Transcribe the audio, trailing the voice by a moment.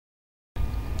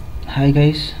Hi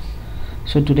guys,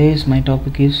 so today's my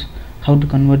topic is how to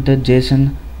convert the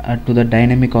JSON to the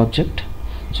dynamic object.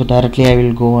 So directly I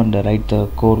will go and write the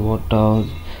code.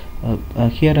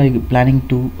 Here I planning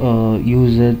to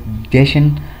use a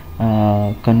JSON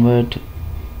convert.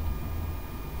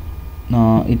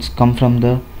 It's come from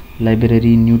the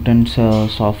library Newton's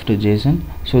soft JSON.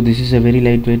 So this is a very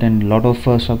lightweight and lot of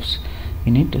stuffs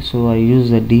in it. So I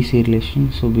use the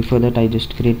deserialization. So before that I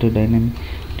just create a dynamic,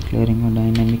 declaring a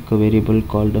dynamic variable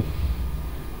called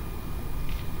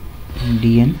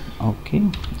dn. Okay,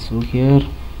 so here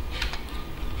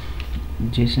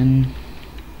JSON,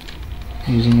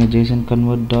 using a JSON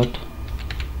convert dot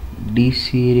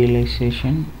deserialize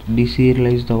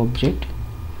the object.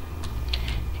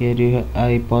 Here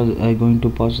I going to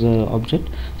pause the object.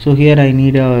 So here I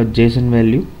need a JSON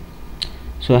value.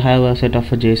 So I have a set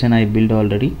of a JSON I built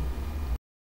already.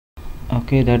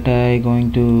 Okay, that I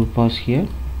going to pause here.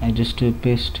 I just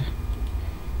paste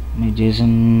my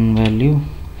JSON value.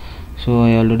 So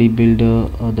I already built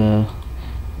the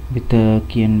with the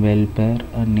key and val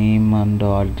pair, name and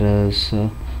address,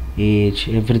 age,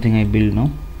 everything I build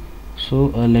now. So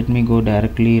let me go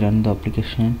directly run the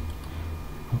application.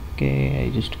 Okay, I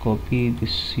just copy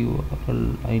this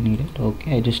URL I need it.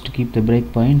 Okay, I just keep the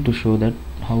breakpoint to show that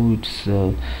how it's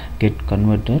get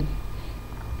converted.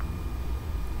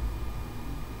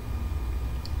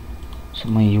 So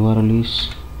my URL is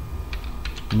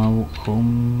now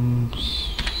home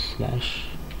slash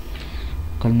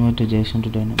convert to JSON to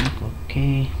dynamic.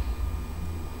 Okay,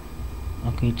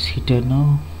 it's heated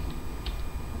now.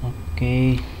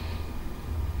 Okay,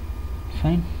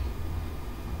 fine.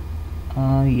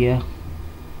 Yeah,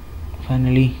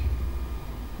 finally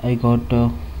I got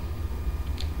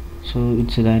so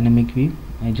it's a dynamic view.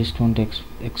 I just want to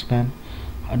expand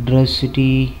address,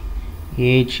 city,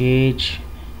 age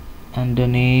and the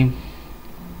name.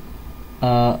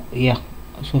 Yeah,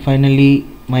 so finally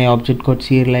my object got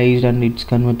serialized and it's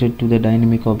converted to the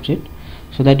dynamic object,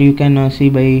 so that you can see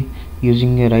by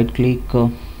using a right click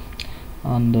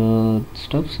on the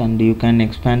stuffs, and you can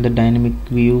expand the dynamic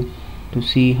view to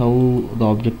see how the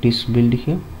object is built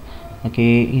here.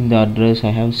 Okay, in the address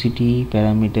I have city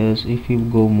parameters. If you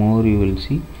go more you will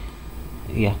see,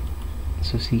 yeah,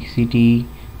 so see city,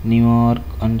 New York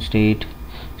and state.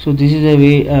 So this is a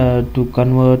way to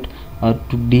convert or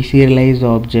to deserialize the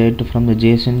object from the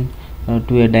JSON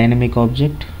to a dynamic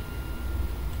object.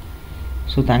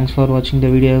 So thanks for watching the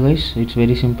video guys. It's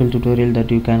very simple tutorial that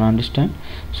you can understand.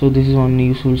 So this is one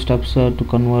useful steps to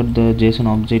convert the JSON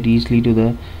object easily to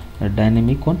the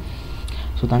dynamic one.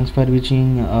 So thanks for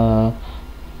watching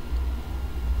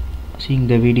seeing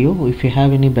the video. If you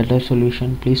have any better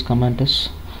solution, please comment us.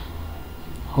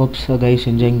 Hope guys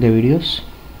enjoying the videos.